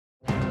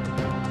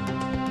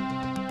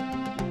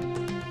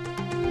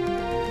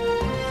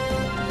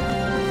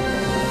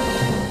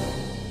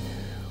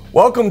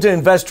Welcome to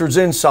Investors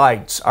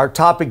Insights. Our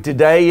topic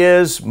today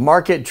is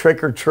market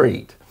trick or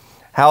treat.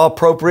 How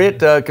appropriate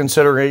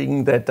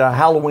considering that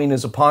Halloween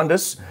is upon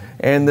us,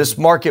 and this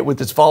market with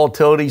its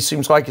volatility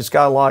seems like it's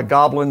got a lot of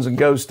goblins and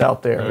ghosts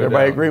out there.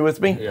 Everybody agree with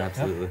me? Yeah,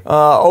 absolutely.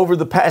 Over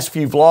the past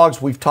few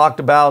vlogs, we've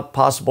talked about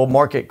possible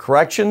market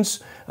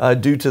corrections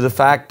due to the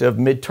fact of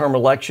midterm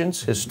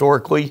elections.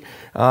 Historically,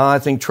 I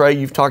think, Trey,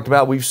 you've talked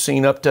about we've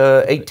seen up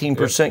to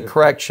 18%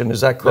 correction.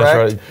 Is that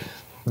correct? That's right.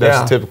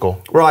 That's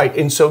typical. Right.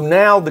 And so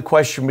now the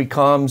question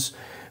becomes,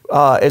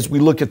 as we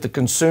look at the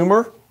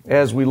consumer,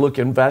 as we look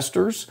at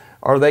investors,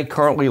 are they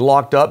currently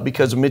locked up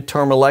because of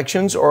midterm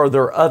elections, or are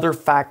there other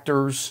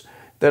factors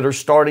that are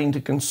starting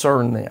to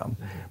concern them?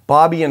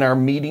 Bobby, in our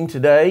meeting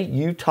today,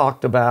 you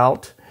talked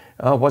about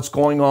what's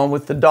going on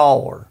with the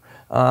dollar.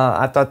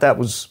 I thought that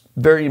was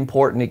very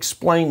important.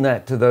 Explain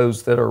that to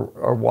those that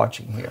are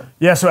watching here.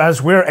 Yeah, so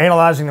as we're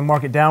analyzing the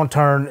market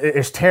downturn,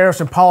 it's tariffs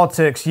and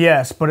politics,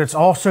 yes, but it's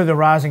also the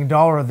rising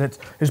dollar that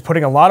is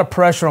putting a lot of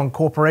pressure on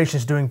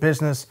corporations doing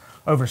business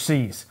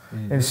overseas.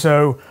 And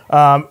so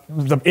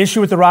the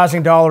issue with the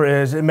rising dollar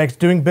is it makes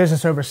doing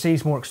business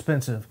overseas more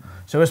expensive.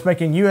 So it's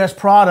making U.S.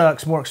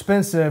 products more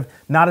expensive,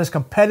 not as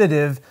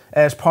competitive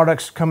as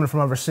products coming from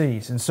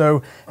overseas. And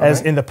so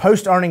as in the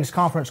post-earnings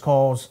conference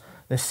calls,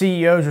 the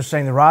CEOs are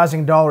saying the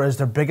rising dollar is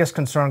their biggest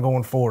concern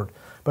going forward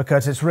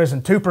because it's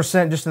risen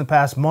 2% just in the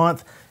past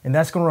month, and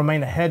that's going to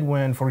remain a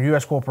headwind for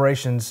U.S.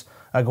 corporations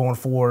going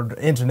forward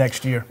into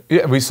next year.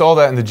 Yeah, we saw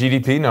that in the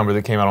GDP number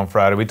that came out on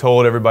Friday. We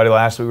told everybody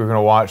last week we were going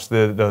to watch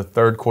the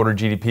third quarter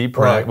GDP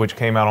print, which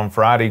came out on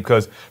Friday,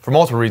 because for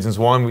multiple reasons.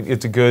 One,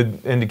 it's a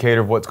good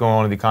indicator of what's going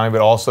on in the economy,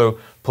 but also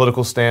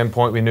political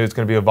standpoint, we knew it's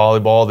going to be a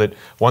volleyball, that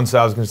one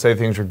side was going to say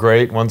things were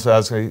great, one side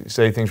was going to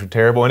say things were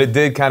terrible, and it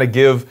did kind of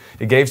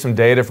gave some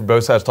data for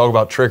both sides to talk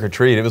about trick or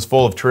treat. It was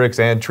full of tricks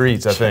and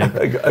treats, I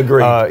think.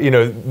 Agreed.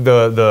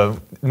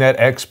 The net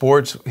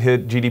exports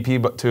hit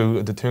GDP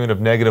to the tune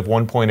of negative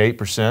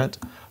 1.8%.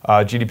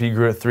 GDP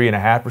grew at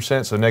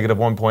 3.5%, so negative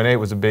 1.8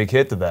 was a big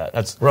hit to that.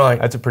 That's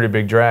a pretty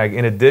big drag.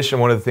 In addition,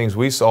 one of the things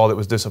we saw that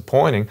was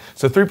disappointing,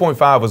 so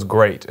 3.5 was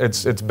great.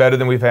 It's better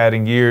than we've had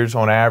in years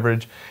on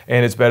average,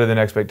 and it's better than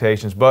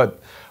expectations. But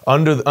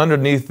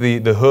underneath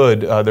the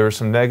hood, there were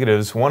some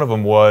negatives. One of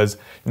them was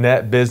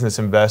net business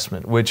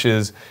investment, which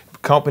is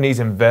companies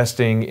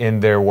investing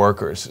in their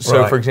workers.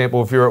 So, for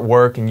example, if you're at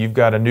work and you've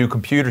got a new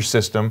computer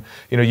system,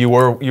 you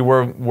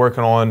were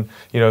working on,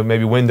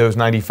 maybe Windows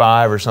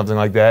 95 or something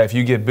like that. If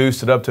you get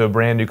boosted up to a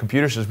brand new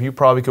computer system, you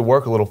probably could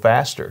work a little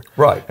faster.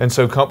 Right. And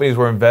so companies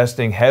were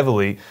investing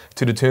heavily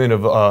to the tune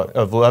of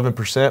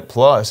 11%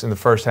 plus in the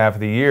first half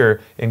of the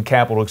year in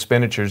capital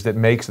expenditures that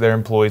makes their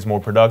employees more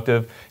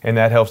productive, and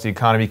that helps the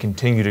economy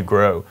continue to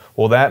grow.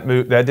 Well,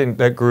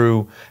 that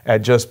grew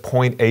at just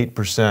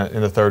 0.8%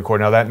 in the third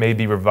quarter. Now that may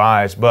be revised,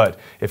 but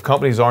if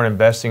companies aren't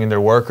investing in their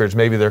workers,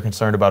 maybe they're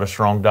concerned about a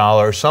strong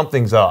dollar or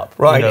something's up.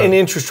 Right, and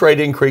interest rate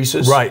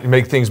increases. Right,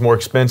 make things more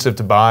expensive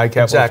to buy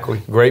capital.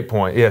 Exactly. Great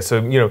point. Yeah,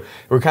 so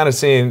we're kind of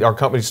seeing our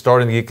companies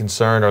starting to get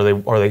concerned.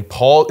 Are they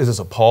pause? Is this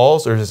a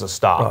pause or is this a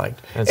stop? Right.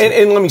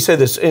 And let me say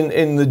this: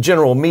 in the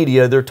general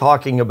media, they're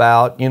talking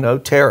about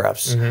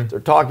tariffs. They're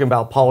talking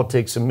about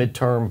politics and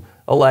midterm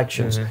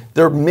elections.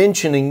 They're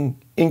mentioning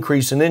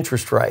increase in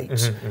interest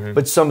rates,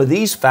 but some of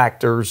these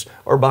factors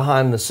are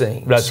behind the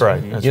scenes. That's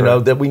right.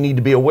 That we need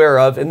to be aware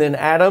of. And then,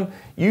 Adam,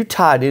 you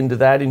tied into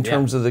that in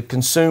terms of the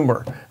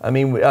consumer. I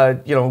mean,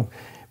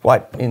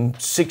 in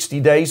 60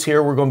 days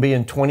here, we're going to be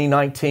in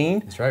 2019.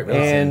 That's right. Really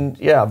and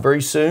soon.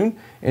 Very soon.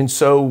 And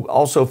so,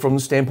 also from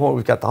the standpoint,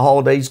 we've got the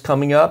holidays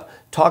coming up.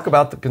 Talk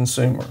about the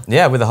consumer.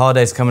 Yeah, with the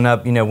holidays coming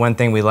up, one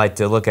thing we like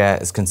to look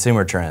at is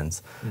consumer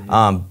trends.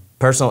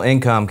 Personal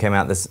income came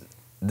out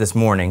this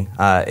morning.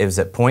 It was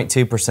at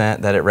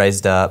 0.2% that it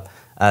raised up.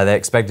 They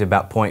expected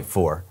about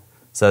 0.4%.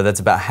 So that's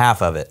about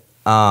half of it.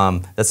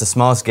 That's the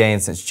smallest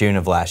gain since June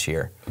of last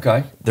year.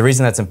 Okay. The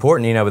reason that's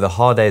important, with the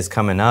holidays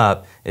coming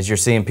up, is you're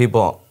seeing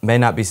people may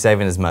not be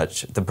saving as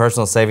much. The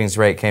personal savings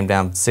rate came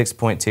down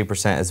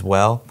 6.2% as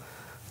well.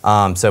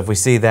 So if we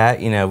see that,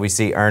 we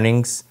see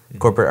earnings,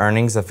 corporate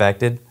earnings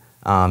affected.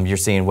 You're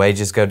seeing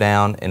wages go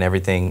down and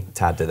everything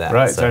tied to that.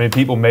 Right. So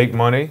people make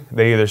money,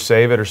 they either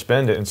save it or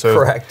spend it. And so,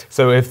 correct.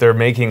 So if they're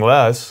making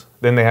less,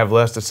 then they have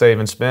less to save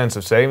and spend.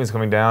 So savings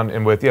coming down,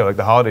 and with like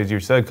the holidays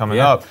you said coming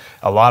up,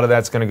 a lot of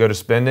that's going to go to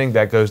spending.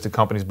 That goes to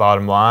companies'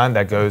 bottom line.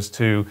 That goes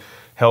to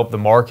help the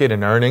market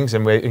and earnings,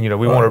 and we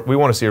want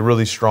to see a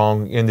really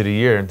strong end of the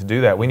year, and to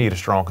do that we need a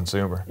strong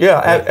consumer. Yeah,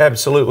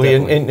 absolutely.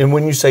 And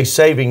when you say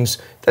savings,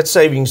 that's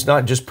savings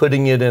not just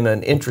putting it in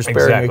an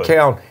interest-bearing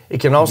account.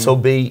 It can also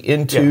be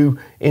into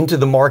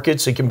the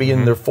markets. It can be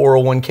in their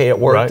 401k at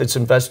work that's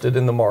invested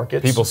in the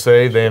markets. People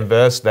save, they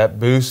invest, that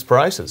boosts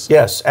prices.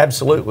 Yes,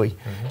 absolutely.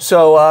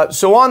 So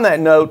on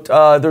that note,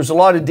 there's a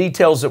lot of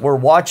details that we're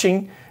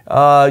watching.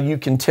 You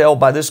can tell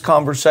by this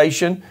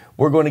conversation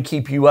We're going to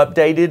keep you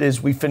updated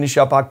as we finish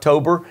up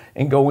October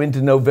and go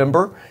into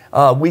November.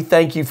 We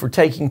thank you for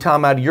taking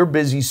time out of your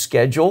busy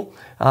schedule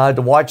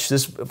to watch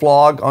this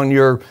vlog on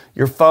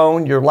your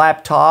phone, your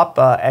laptop,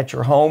 at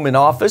your home and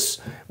office.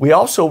 We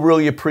also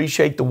really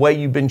appreciate the way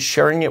you've been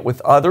sharing it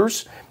with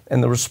others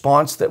and the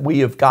response that we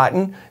have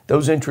gotten.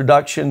 Those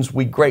introductions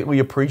we greatly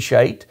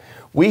appreciate.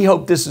 We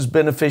hope this is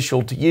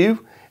beneficial to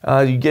you.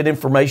 You get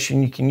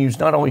information you can use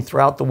not only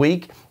throughout the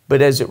week,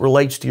 but as it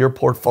relates to your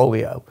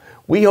portfolio.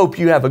 We hope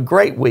you have a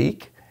great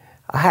week,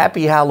 a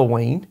happy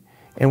Halloween,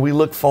 and we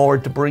look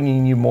forward to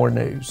bringing you more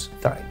news.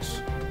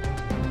 Thanks.